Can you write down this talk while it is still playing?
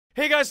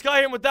Hey guys,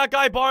 Sky here with that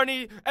guy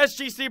Barney,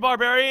 SGC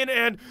Barbarian,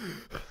 and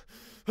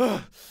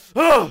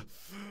Ross!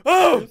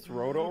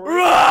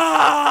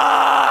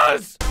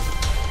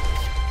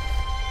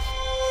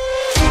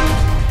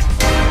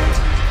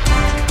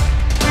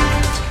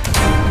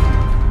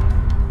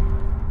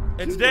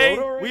 And today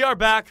we are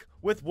back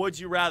with Would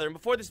You Rather. And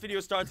before this video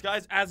starts,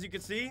 guys, as you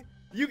can see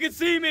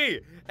me.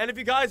 And if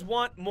you guys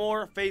want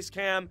more face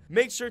cam,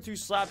 make sure to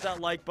slap that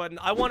like button.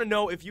 I want to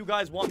know if you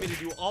guys want me to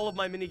do all of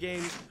my mini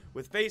games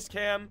with face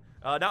cam,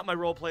 not my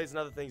role plays and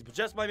other things, but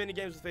just my mini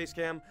games with face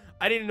cam.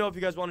 I need to know if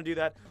you guys want to do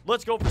that.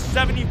 Let's go for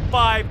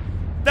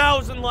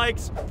 75,000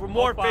 likes for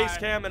more face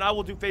cam, and I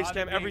will do face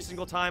cam every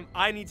single time.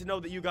 I need to know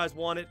that you guys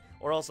want it,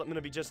 or else I'm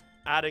gonna be just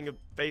adding a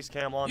face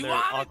cam on there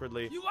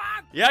awkwardly.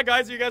 Yeah,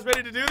 guys, are you guys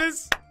ready to do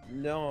this?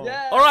 No.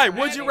 Yeah. All right,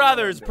 Would You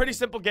Rather is a pretty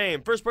simple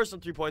game. First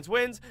person 3 points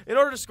wins. In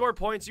order to score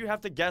points, you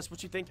have to guess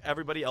what you think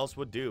everybody else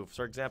would do.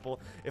 For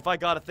example, if I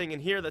got a thing in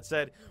here that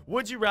said,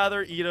 would you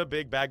rather eat a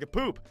big bag of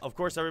poop? Of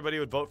course, everybody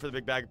would vote for the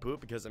big bag of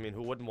poop because, I mean,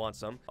 who wouldn't want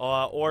some?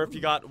 Or if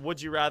you got,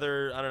 would you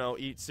rather, I don't know,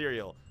 eat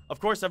cereal? Of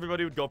course,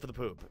 everybody would go for the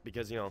poop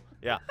because, you know,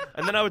 yeah.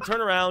 And then I would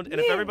turn around,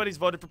 and if everybody's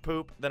voted for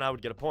poop, then I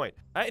would get a point.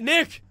 Hey,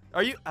 Nick,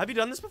 have you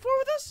done this before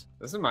with us?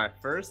 This is my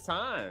first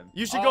time.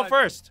 You should go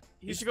first.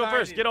 You should go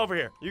first. Get over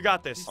here. You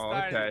got this. Oh,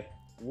 okay.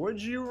 Would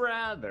you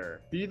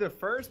rather be the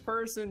first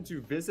person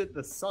to visit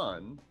the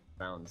sun?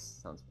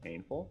 Sounds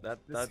painful.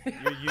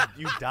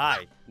 You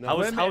die. How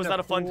is that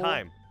a fun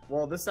time?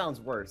 Well, this sounds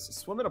worse.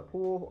 Swim in a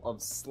pool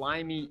of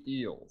slimy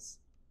eels.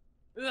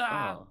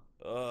 Well,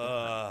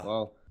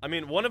 I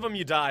mean, one of them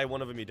you die,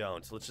 one of them you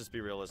don't. So let's just be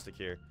realistic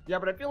here. Yeah,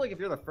 but I feel like if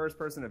you're the first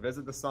person to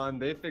visit the sun,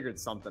 they figured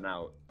something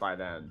out by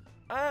then.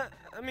 I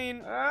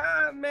mean,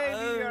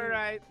 maybe you're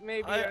right.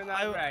 Maybe you're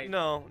not right.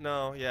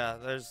 No, yeah.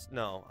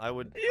 I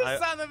would. You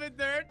son of a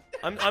dirt.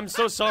 I'm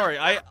so sorry.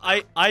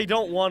 I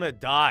don't want to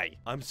die.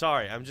 I'm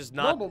sorry. I'm just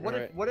not. No,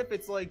 but what if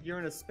it's like you're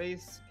in a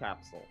space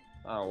capsule?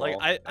 Oh, well.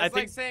 Like I think.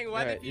 Like saying,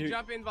 what if you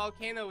jump in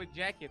volcano with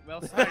jacket?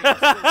 Well, sorry, you're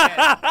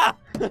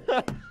still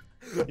dead.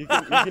 You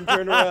can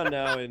turn around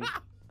now and.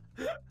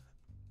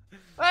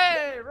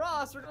 Hey,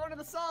 Ross, we're going to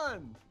the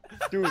sun.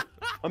 Dude,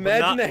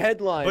 imagine the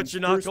headline. But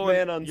you're not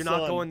going. You're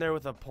not going there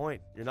with a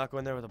point. You're not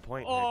going there with a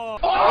point. Oh.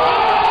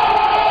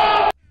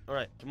 All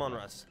right, come on,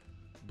 Ross.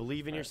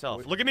 Believe in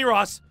yourself. Look at me,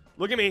 Ross.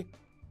 Look at me.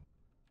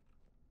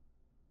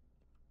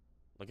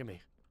 Look at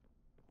me.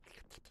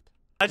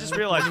 I just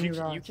realized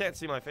you can't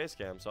see my face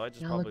cam, so I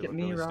just probably look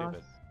really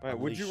stupid. All right,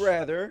 would you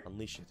rather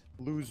unleash it?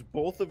 Lose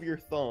both of your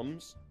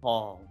thumbs?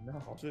 Oh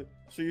no!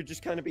 So you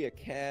just kind of be a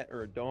cat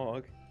or a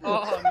dog?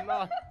 Oh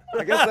no!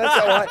 I guess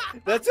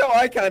that's how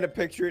I kind of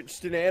picture it.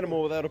 Just an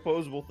animal without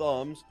opposable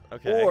thumbs.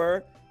 Okay.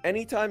 Or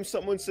anytime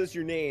someone says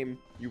your name,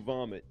 you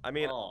vomit. I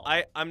mean,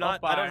 I'm not.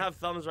 I don't have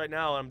thumbs right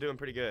now, and I'm doing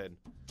pretty good.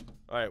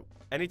 All right.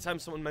 Anytime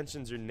someone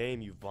mentions your name,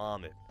 you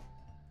vomit.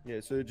 Yeah.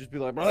 So it'd just be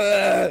like,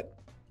 bleh!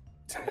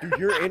 Dude,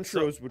 your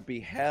intros would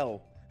be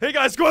hell. Hey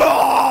guys,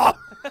 go!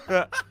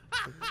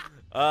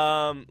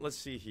 Let's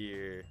see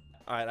here.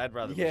 All right, I'd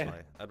rather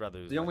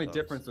lose the only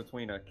difference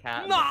between a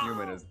cat and a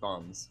human is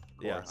thumbs.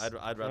 Yeah,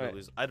 I'd rather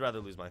lose. I'd rather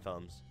lose my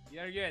thumbs.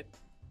 You're good.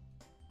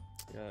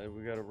 Yeah,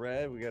 we got a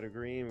red, we got a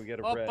green, we got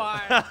a red.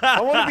 Fine.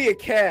 I want to be a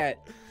cat.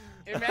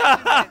 Imagine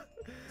that.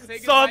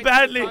 So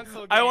badly,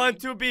 I want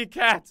to be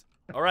cat.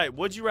 All right,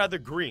 would you rather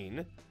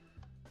green?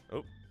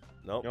 Oh.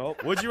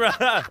 Nope. Would you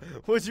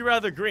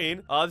rather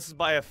green? This is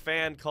by a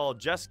fan called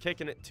Just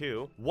Kicking It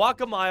Too.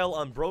 Walk a mile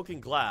on broken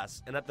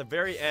glass, and at the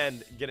very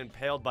end, get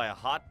impaled by a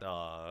hot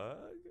dog.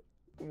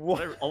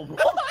 What?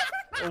 What?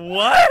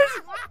 What?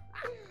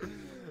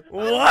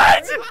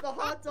 Where does the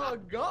hot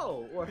dog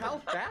go? Or how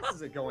fast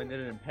is it going that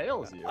it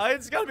impales you?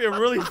 It's gotta be a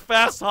really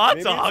fast hot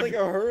dog. Maybe it's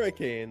like a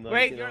hurricane. Like,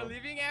 wait, you're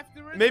leaving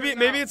afterwards?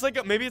 Maybe it's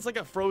like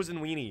a frozen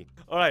weenie.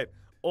 All right.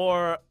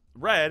 Or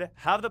red,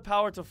 have the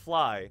power to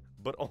fly,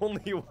 but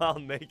only while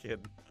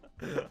naked.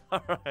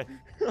 All right.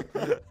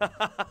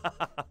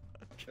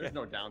 There's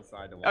no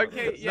downside to one.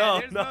 Okay, yeah,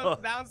 there's no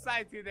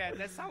downside to that.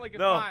 That sounds like a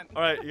fun.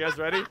 All right, you guys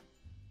ready?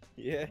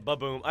 Yeah.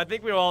 Ba-boom. I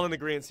think we're all in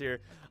agreement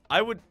here.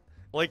 I would,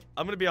 like,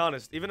 I'm gonna be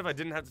honest. Even if I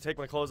didn't have to take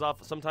my clothes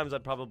off, sometimes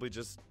I'd probably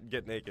just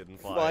get naked and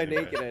fly. Fly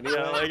naked anyway.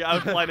 Yeah, like I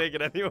would fly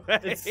naked anyway.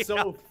 It's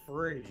so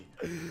free.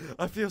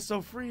 I feel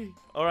so free.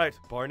 All right,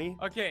 Barney.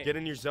 Okay. Get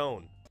in your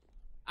zone.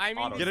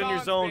 Get in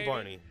your zone, baby.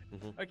 Barney.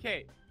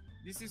 Okay,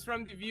 this is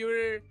from the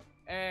viewer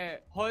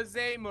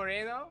Jose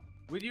Moreno.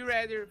 Would you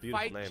rather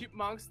fight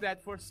chipmunks that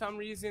for some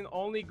reason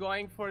only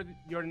going for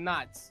your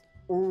nuts?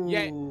 Ooh.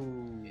 Yeah.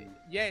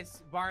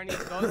 Yes, Barney,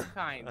 those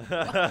kind.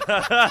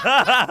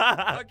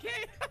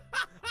 Okay.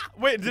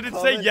 Wait, did it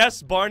say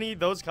yes, Barney,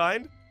 those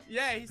kind?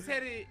 Yeah, he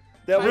said it.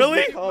 That really?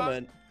 was the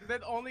comment.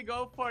 That only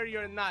go for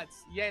your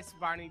nuts. Yes,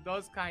 Barney,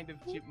 those kind of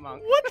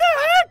chipmunks. What the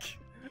heck?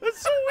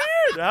 That's so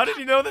weird. How did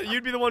you know that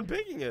you'd be the one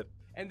picking it?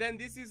 And then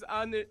this is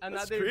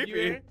another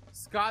viewer,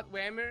 Scott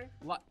Whammer.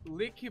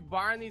 Lick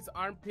Barney's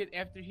armpit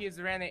after he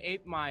has ran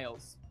 8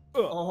 miles.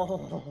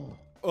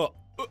 What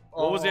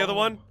was the other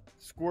one?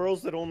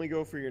 Squirrels that only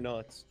go for your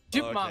nuts.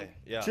 Chipmunk. Okay,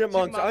 yeah.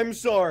 Chipmunks, Chipmunk. I'm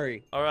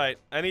sorry. All right.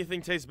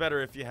 Anything tastes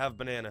better if you have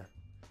banana.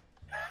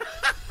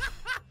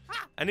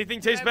 Anything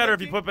tastes better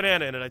if you put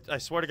banana in it. I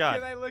swear to God.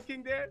 Can I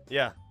looking there?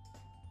 Yeah.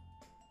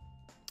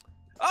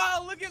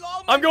 Oh, look at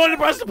all my I'm going to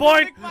press the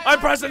point. I'm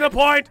pressing the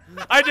point.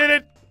 I did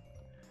it.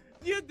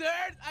 You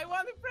dirt! I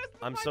want to press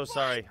the I'm so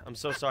sorry. I'm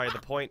so sorry. The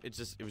point, it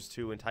was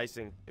too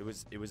enticing. It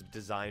was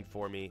designed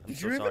for me. I'm Did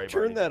so you sorry, even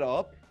turn Barney. that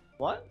up?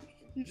 What?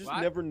 You just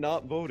What? never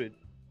not voted.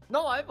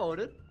 No, I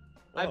voted.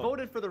 I Oh.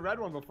 voted for the red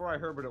one before I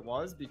heard what it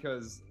was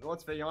because,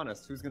 let's be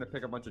honest, who's gonna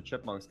pick a bunch of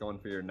chipmunks going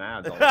for your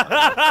nads all the time?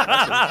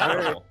 That's just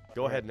terrible.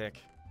 Go ahead,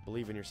 Nick.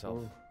 Believe in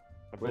yourself.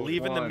 Which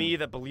Believe in the one? me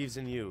that believes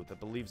in you, that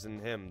believes in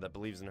him, that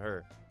believes in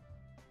her.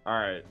 All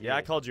right. Yeah,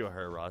 I called you a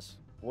her, Ross.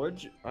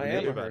 Would you? I Think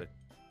am a about her. it.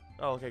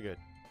 Oh, okay, good.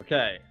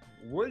 Okay.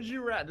 Would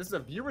you rather? This is a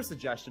viewer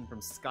suggestion from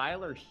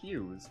Skylar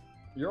Hughes.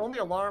 Your only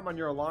alarm on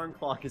your alarm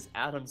clock is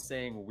Adam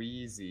saying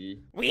wheezy.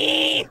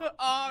 Wee!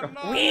 Oh no,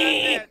 not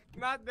that.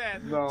 Not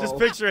that. No. Just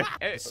picture it.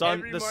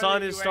 Every The sun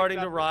morning is you starting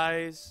wake to up-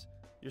 rise.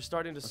 You're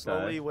starting to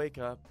slowly Okay. wake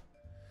up.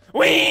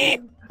 Wee!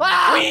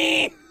 Ah!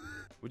 Wee!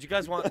 Would you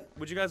guys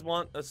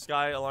want a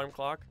sky alarm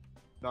clock?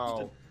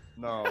 No.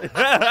 No. okay.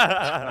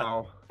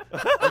 No.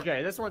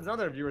 Okay, this one's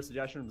another viewer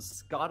suggestion from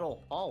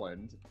Scottle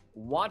Holland.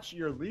 Watch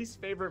your least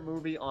favorite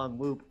movie on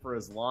loop for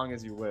as long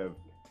as you live.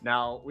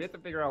 Now, we have to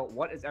figure out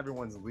what is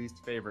everyone's least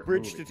favorite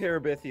Bridge movie. to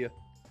Terabithia.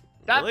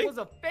 That Really? was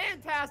a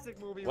fantastic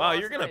movie. Wow, Ross,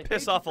 you're gonna and I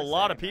piss hate you off a for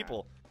lot of saying that.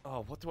 people.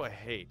 Oh, what do I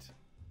hate?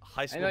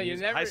 High know, you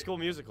High never- School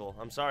Musical.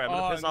 I'm sorry. I'm Oh,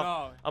 gonna piss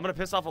off. no. I'm gonna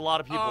piss off a lot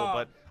of people, Oh,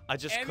 but I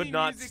just Any could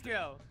not.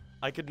 musical.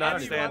 I could I not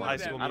don't even stand one High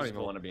of School them. I don't even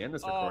Musical. want to be in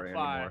this Oh, recording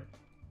fine. anymore.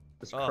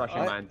 Just Oh, crushing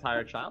I- my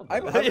entire childhood. I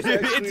was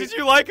actually- Did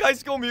you like High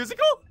School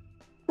Musical?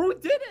 Who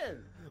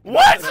didn't?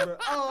 What?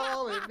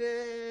 All in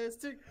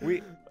this.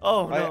 We,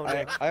 Oh no, I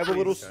Nick. have a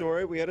little Please.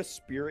 story. We had a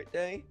spirit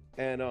day,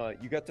 and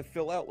you got to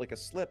fill out like a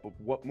slip of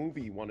what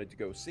movie you wanted to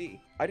go see.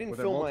 I didn't Were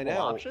there fill mine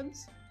multiple out.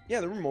 options? Yeah,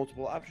 there were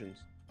multiple options.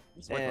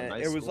 It's like a And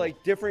nice it was school.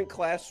 like different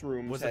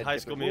classrooms. Was it had High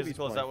School different movies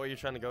Musical? Is playing. that what you're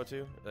trying to go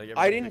to? Like,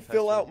 I every didn't big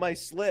fill High out my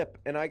slip,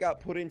 and I got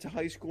put into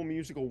High School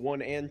Musical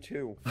 1 and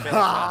 2. School-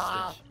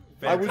 Fantastic.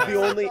 I was the Fantastic.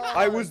 only.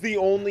 I was the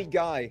only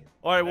guy.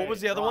 All right, what Hey,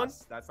 was the other one?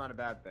 Ross, That's not a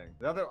bad thing.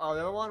 The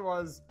other one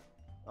was,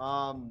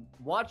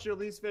 watch your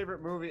least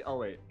favorite movie. Oh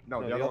wait,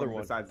 no, the other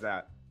one besides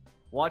that.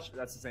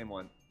 That's the same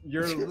one.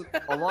 Your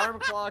alarm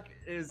clock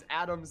is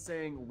Adam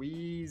saying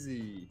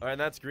wheezy. All right,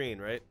 that's green,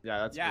 right? Yeah,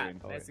 that's Yeah,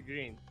 green. that's a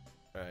green.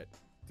 All right.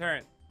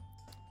 Turn.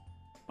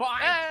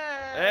 Fine.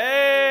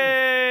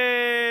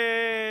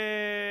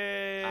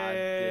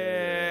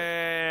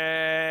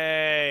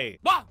 Hey!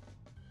 Bah!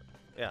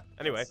 Yeah.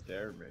 Anyway, That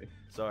scared me.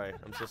 sorry.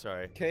 I'm so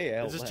sorry. Okay, It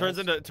Outlast. just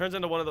turns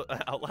into one of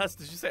the Outlast.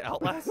 Did you say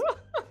Outlast?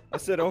 I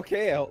said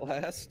okay,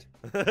 Outlast.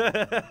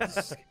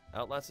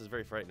 Outlast is a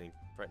very frightening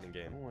I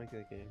game. don't like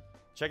that game.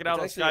 Check it out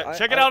on It's Sky. actually-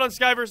 Check it I- out on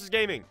Sky versus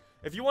Gaming.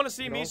 If you want to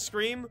see You me know?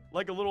 scream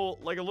like a little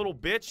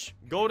bitch,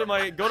 go to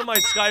my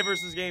Sky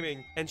versus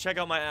Gaming and check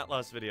out my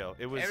Atlas video.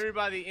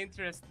 Everybody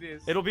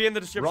interested. It'll be in the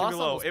description Ross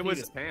below. almost peed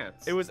his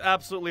pants. It was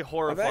absolutely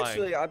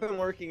horrifying. I've been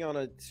working on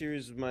a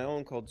series of my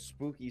own called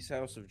Spooky's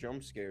House of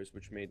Jump Scares,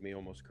 which made me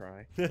almost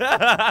cry. All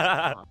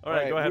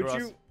right, go ahead, would Ross.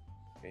 you?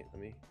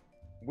 Okay,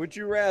 Would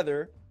you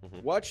rather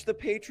Mhm. watch the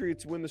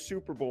Patriots win the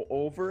Super Bowl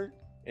over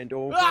and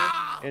over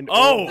Ah! and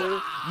Oh!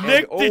 over?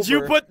 Nick, and did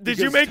you over did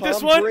you because make this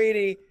Tom one?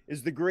 Brady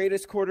is the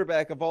greatest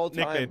quarterback of all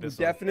Nick time made who this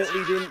one.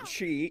 definitely didn't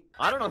cheat.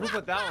 I don't know who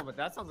put that one, but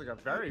that sounds like a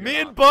very good Me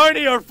and option.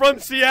 Barney are from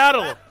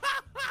Seattle.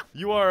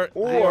 You are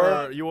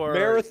Or you are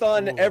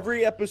marathon Ooh.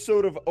 every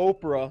episode of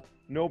Oprah,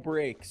 no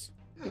breaks.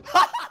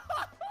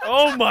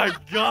 Oh my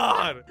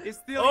god. It's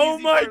still Oh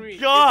easy my for me.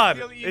 god.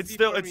 It's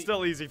It's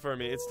still easy for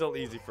me. It's still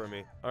easy for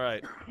me. All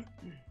right.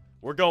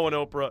 We're going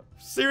Oprah.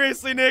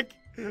 Seriously, Nick?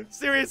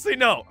 Seriously,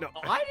 no. No.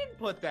 Oh, I didn't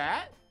put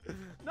that.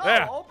 No,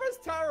 Yeah. Oprah's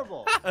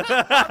terrible. Oprah's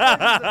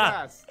the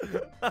best.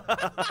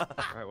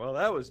 All right, well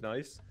that was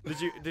nice. Did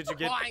you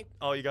get Fine.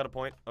 Oh, you got a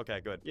point? Okay,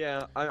 good.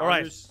 Yeah. All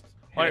right.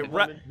 All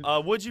right,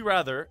 All would you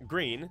rather,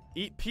 green,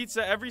 eat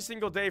pizza every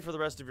single day for the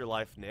rest of your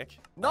life, Nick?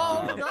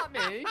 No, not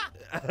me.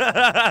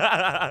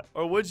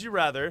 Or would you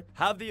rather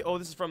have this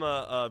is from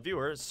a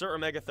viewer, Sir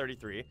Omega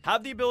 33,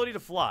 have the ability to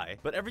fly,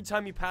 but every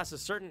time you pass a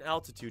certain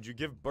altitude, you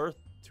give birth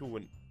to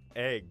an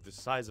egg the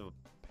size of a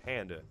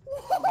panda.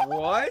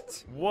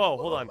 What? Whoa,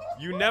 hold on.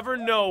 You never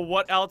know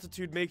what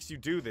altitude makes you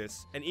do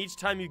this, and each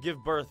time you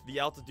give birth, the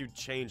altitude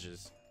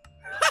changes.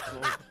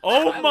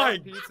 Oh I my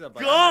love pizza, but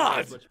I'm god!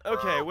 not switch-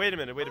 Okay, wait a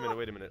minute.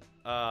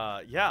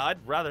 Yeah,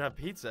 I'd rather have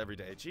pizza every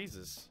day.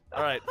 Jesus.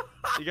 All right,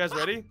 you guys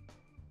ready?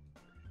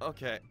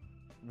 Okay.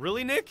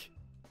 Really, Nick?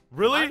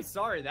 Really? I'm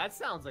sorry, that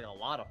sounds like a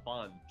lot of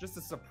fun. Just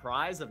a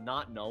surprise of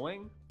not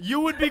knowing. You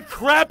would be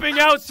crapping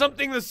out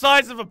something the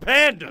size of a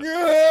panda.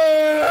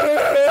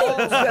 What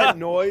was that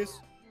noise?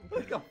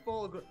 Like a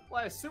full.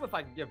 Well, I assume if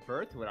I can give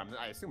birth to it,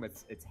 I assume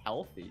it's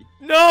healthy.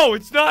 No,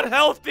 it's not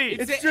healthy.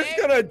 It's It's an just egg.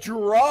 gonna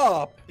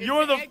drop. It's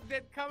You're the- egg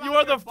that come You out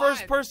are the your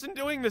first butt. person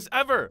doing this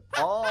ever.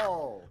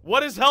 Oh.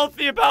 What is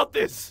healthy about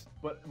this?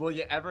 But will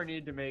you ever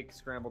need to make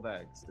scrambled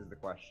eggs? Is the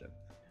question.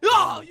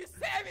 Oh, you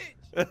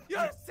savage! You're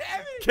a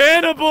savage!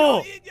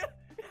 Cannibal!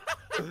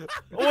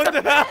 What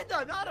the hell?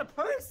 Panda, not a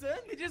person.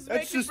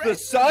 That's just the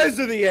size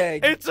of the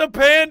egg. It's a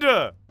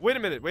panda. Wait a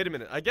minute.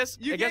 I guess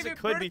gave it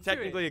could be birth to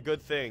technically a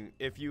good thing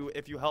if you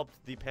helped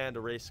the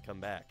panda race come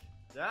back.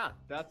 Yeah,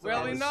 that's Well,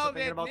 what I we was know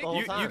thinking that about the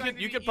Nick- whole time.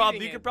 You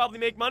could probably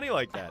make money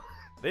like that.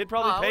 They'd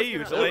probably I pay was you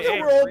gonna- to Look lay Look at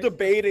eggs. we're all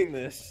debating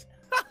this.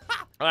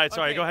 All right,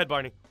 sorry. Okay. Go ahead,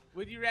 Barney.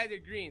 Would you rather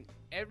green?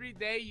 Every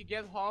day you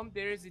get home,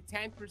 there is a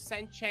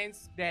 10%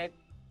 chance that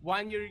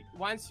once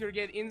you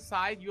get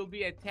inside, you'll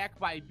be attacked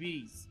by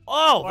bees.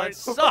 Oh, Or- that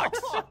sucks.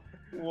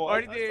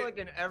 Or That's the like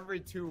an every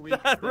 2 weeks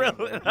That thing.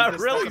 really- You that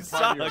just really like a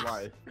part of your sucks.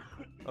 life.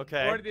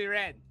 Okay. or the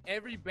red.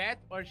 Every bath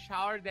or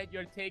shower that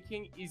you're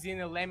taking is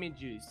in a lemon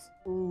juice.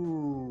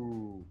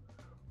 Ooh.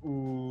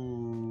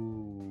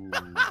 Ooh.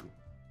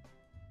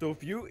 So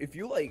if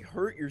you like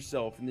hurt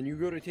yourself and then you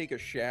go to take a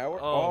shower,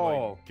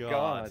 Oh my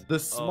God. The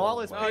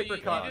smallest my No, paper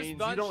you cut just means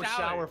don't you don't shower.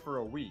 shower for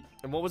a week.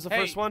 And what was the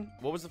Hey. first one?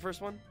 What was the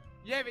first one?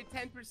 You have a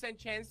 10%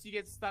 chance you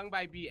get stung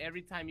by bee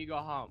every time you go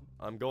home.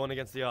 I'm going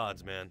against the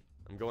odds, man.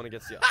 I'm going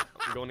against the Oh,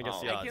 the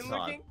I odds. can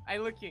looking. I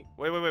looking.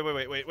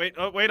 Wait.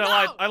 Oh, wait, No!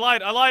 I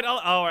lied. All right.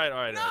 All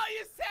right. No,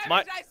 you savage!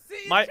 My- I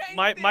see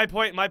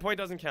you. My point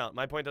doesn't count.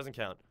 My point doesn't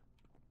count.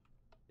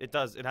 It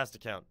does. It has to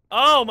count.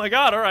 Oh my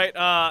God. All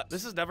right.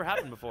 This has never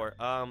happened before.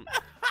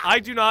 I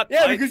do not.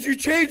 Yeah, because you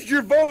changed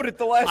your vote at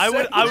the last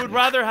second. I would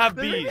rather have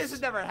The thing is, bees.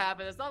 this never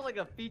happened. It's not like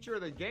a feature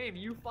of the game.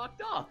 You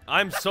fucked up.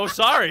 I'm so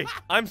sorry.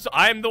 I'm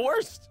the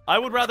worst. I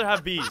would rather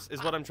have bees.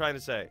 Is what I'm trying to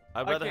say.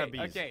 I'd rather have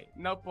bees. Okay,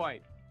 no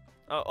point.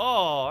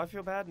 Oh, I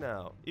feel bad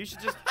now. You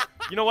should just.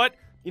 You know what?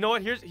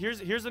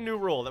 Here's a new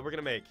rule that we're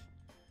gonna make.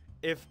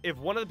 If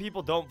one of the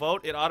people don't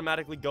vote, it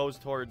automatically goes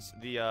towards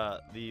the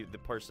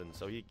person.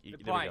 So there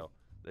we go.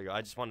 There you go.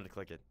 I just wanted to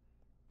click it.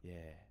 Yeah.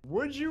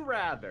 Would you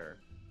rather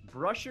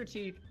brush your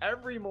teeth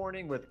every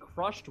morning with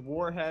crushed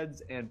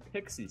warheads and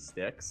pixie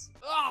sticks?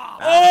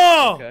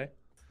 Oh! Okay.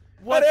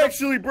 What I'd the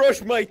actually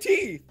brush my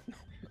teeth.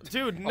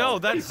 Dude, no,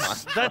 that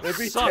That'd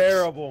be sucks.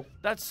 terrible.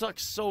 That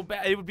sucks so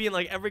bad. It would be in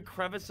like every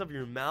crevice of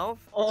your mouth.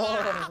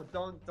 Oh,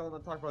 don't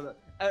talk about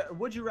that.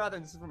 Would you rather,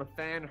 this is from a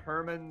fan,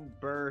 Herman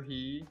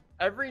Burhe,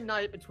 every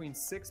night between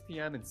 6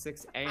 p.m. and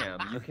 6 a.m.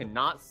 you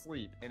cannot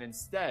sleep, and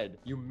instead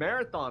you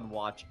marathon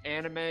watch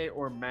anime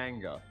or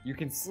manga. You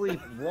can sleep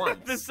once.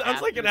 This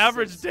sounds like after an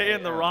average 6 day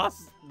in the a.m.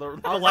 Ross, the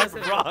was life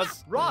gonna of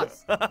say,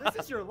 Ross. Ross,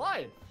 this is your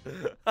life.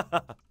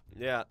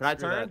 Yeah. Can I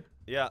screw turn?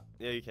 that.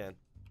 Yeah, you can.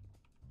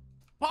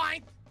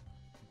 Point.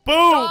 Boom!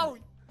 Oh,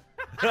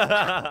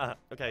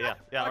 Okay, yeah,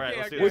 all right, Okay,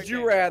 let's do okay. this. Would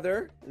you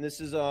rather, and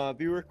this is a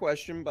viewer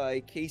question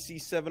by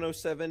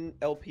Casey707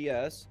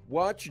 LPS,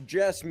 watch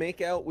Jess make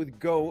out with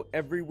Goat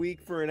every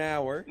week for an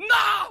hour,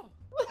 no!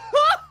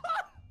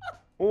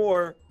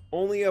 or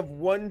only have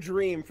one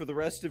dream for the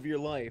rest of your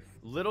life?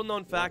 Little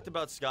known fact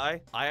about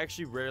Sky, I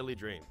actually rarely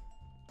dream.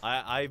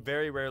 I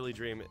very rarely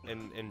dream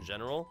in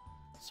general,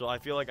 so I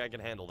feel like I can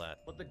handle that.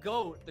 But the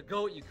goat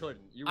you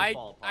couldn't. You would I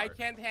fall apart.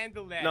 can't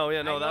handle that. No, yeah,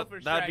 I no, know for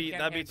sure that'd I be can't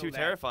that'd be handle too that.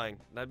 terrifying.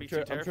 That'd be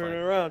too I'm turning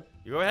terrifying. around.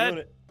 You go ahead.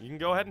 Doing it. You can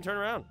go ahead and turn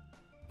around.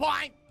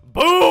 Point.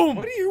 Boom!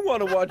 What do you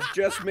want to watch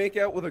Jess make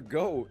out with a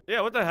goat?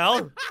 Yeah, what the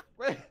hell?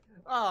 Wait,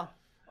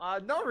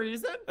 no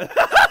reason.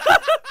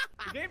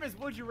 The game is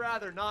Would You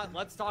Rather, not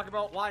let's talk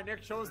about why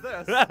Nick chose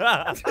this.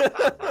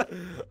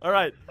 All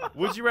right.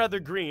 Would you rather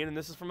green, and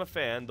this is from a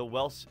fan, the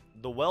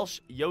Welsh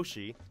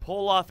Yoshi,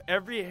 pull off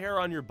every hair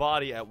on your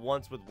body at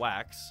once with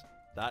wax?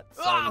 That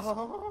sounds.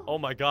 Oh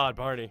my God,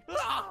 Barney.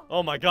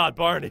 Oh my God,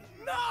 Barney.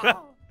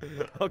 No!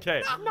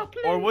 Okay.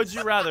 Or would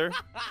you rather?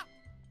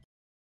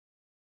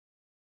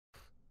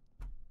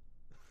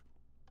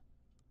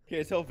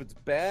 Can't tell if it's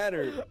bad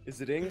or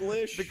is it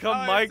English? Become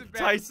Oh, Mike it's a bad-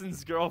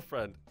 Tyson's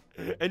girlfriend.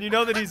 And you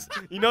know that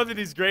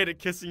he's great at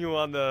kissing you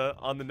on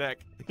the neck.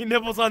 He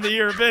nibbles on the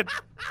ear a bit.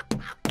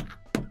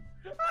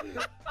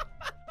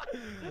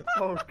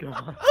 Oh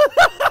god.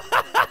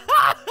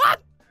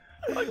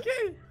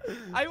 Okay.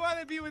 I want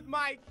to be with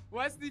Mike.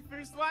 What's the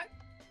first one?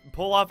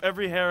 Pull off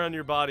every hair on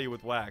your body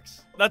with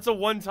wax. That's a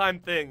one-time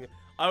thing.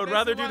 I would That's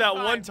rather a do that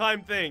one-time.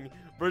 one-time thing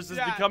versus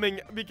Yeah.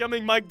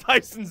 becoming Mike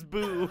Tyson's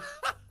boo.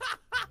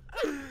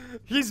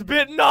 He's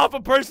bitten off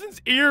a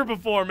person's ear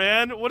before,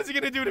 man. What is he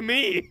gonna do to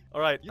me?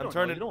 All right, You I'm don't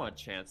turning. know, you don't want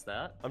to chance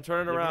that. I'm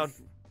turning around.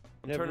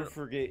 I'm Never turning.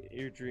 forget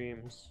your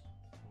dreams.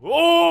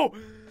 Oh!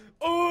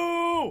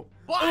 Oh!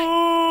 What?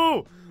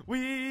 Oh!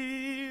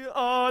 We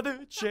are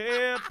the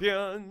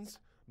champions,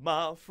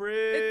 my It's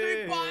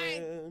 3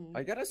 friend.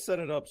 I gotta set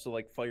it up so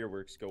like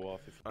fireworks go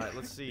off. If All right,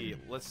 let's see.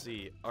 Let's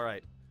see. All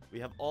right, we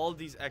have all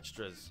these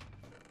extras.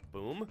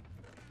 Boom.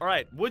 All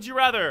right, would you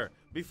rather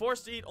be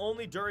forced to eat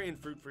only durian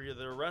fruit for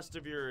the rest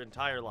of your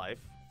entire life,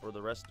 for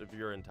the rest of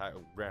your entire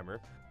grammar,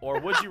 or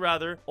would you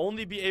rather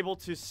only be able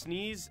to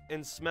sneeze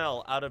and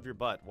smell out of your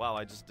butt? Wow,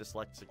 I just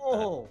dyslexic.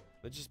 Oh.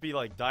 That'd just be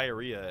like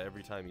diarrhea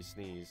every time you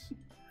sneeze.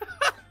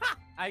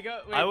 I go.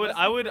 Wait, I what's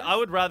the would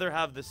first? rather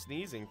have the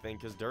sneezing thing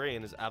because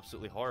durian is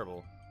absolutely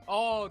horrible.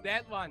 Oh,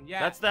 that one.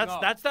 Yeah. That's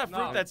that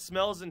fruit that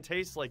smells and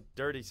tastes like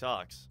dirty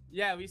socks.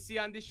 Yeah, we see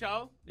on the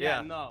show.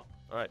 Yeah. No.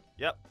 All right.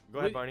 Yep. Go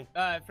ahead, Barney.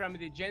 From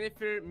the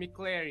Jennifer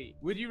McClary.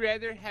 Would you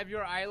rather have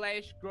your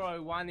eyelash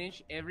grow 1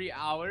 inch every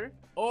hour,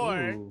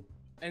 or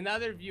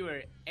another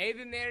viewer,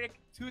 Aiden Eric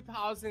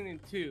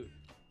 2002,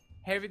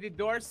 have the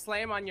door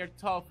slam on your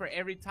toe for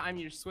every time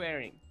you're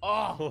swearing?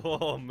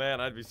 Oh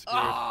Man, I'd be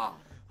screwed.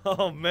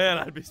 Oh man,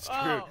 I'd be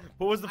screwed.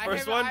 What was the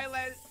first one?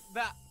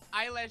 The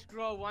eyelash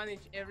grow 1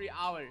 inch every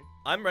hour.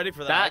 I'm ready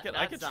for that.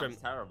 I could sounds trim.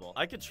 terrible.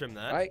 I could trim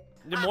that. Right.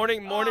 The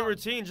morning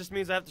routine just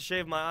means I have to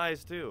shave my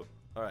eyes too.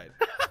 All right.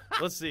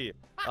 Let's see.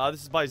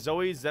 This is by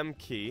Zoe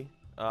Zemke.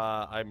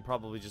 I'm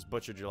probably just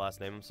butchered your last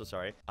name. I'm so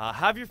sorry.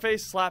 Have your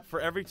face slapped for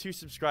every 2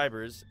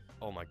 subscribers.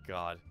 Oh my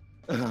god.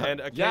 And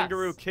a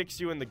kangaroo kicks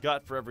you in the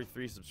gut for every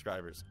 3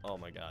 subscribers. Oh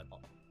my god.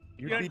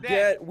 You'd be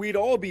dead. We'd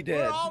all be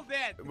dead. We're all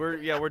dead.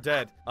 We're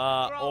dead.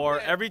 Or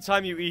dead. Every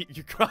time you eat,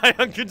 you cry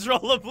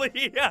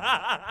uncontrollably.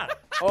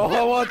 Oh,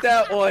 I want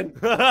that one.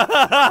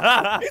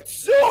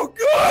 It's so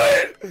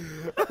good.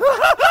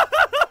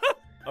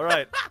 All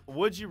right.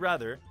 Would you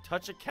rather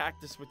touch a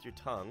cactus with your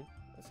tongue?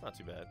 That's not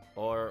too bad.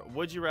 Or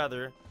would you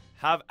rather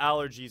have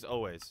allergies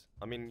always?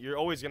 I mean, you're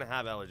always going to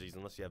have allergies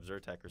unless you have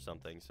Zyrtec or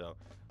something. So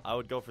I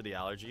would go for the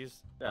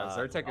allergies. Yeah,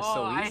 Zyrtec is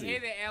so easy. I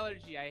hate the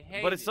allergy. I hate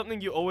it. But it's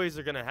something you always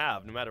are going to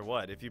have no matter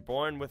what. If you're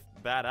born with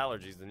bad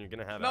allergies, then you're going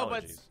to have allergies. No,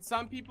 but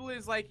some people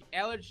is like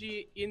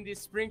allergy in the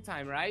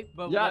springtime, right?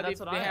 But yeah, what that's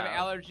if what they I have have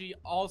allergy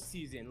all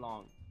season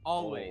long?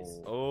 Always.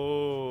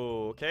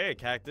 Oh, okay,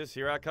 cactus,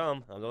 here I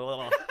come.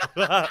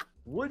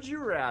 Would you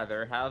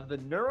rather have the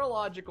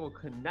neurological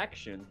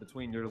connection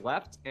between your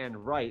left and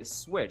right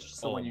switch?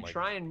 So when you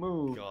try and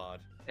move,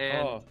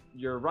 and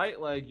your right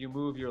leg, you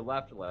move your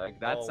left leg.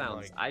 That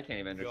sounds. I can't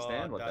even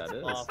understand what that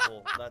is. That's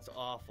awful. That's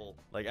awful.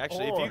 Like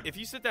actually, if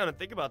you sit down and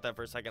think about that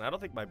for a second, I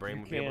don't think my brain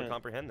would be able to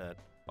comprehend that.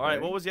 All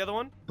right, what was the other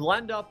one?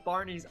 Blend up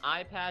Barney's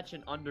eye patch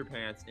and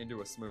underpants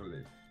into a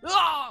smoothie.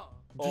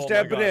 Just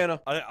add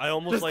banana. I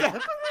almost like.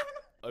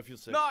 I feel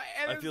sick. No,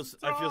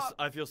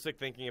 I feel sick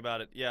thinking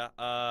about it. Yeah,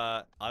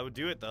 I would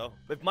do it though.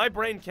 If my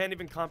brain can't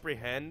even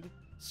comprehend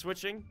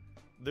switching,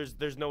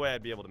 there's no way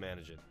I'd be able to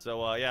manage it.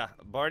 So yeah,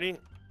 Barney,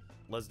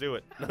 let's do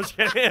it. No, just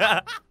kidding.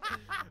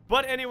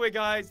 But anyway,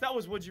 guys, that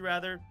was Would You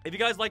Rather. If you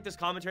guys like this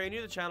commentary and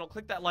you're new to the channel,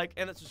 click that like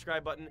and that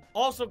subscribe button.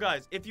 Also,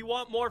 guys, if you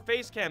want more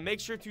face cam, make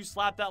sure to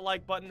slap that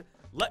like button.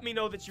 Let me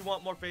know that you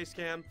want more face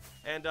cam,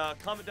 and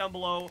comment down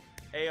below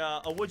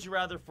a Would You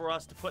Rather for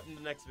us to put in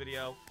the next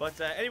video. But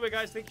anyway,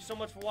 guys, thank you so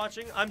much for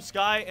watching. I'm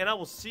Sky, and I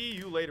will see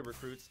you later,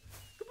 recruits.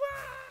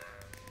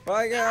 Goodbye.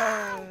 Bye,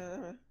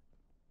 guys.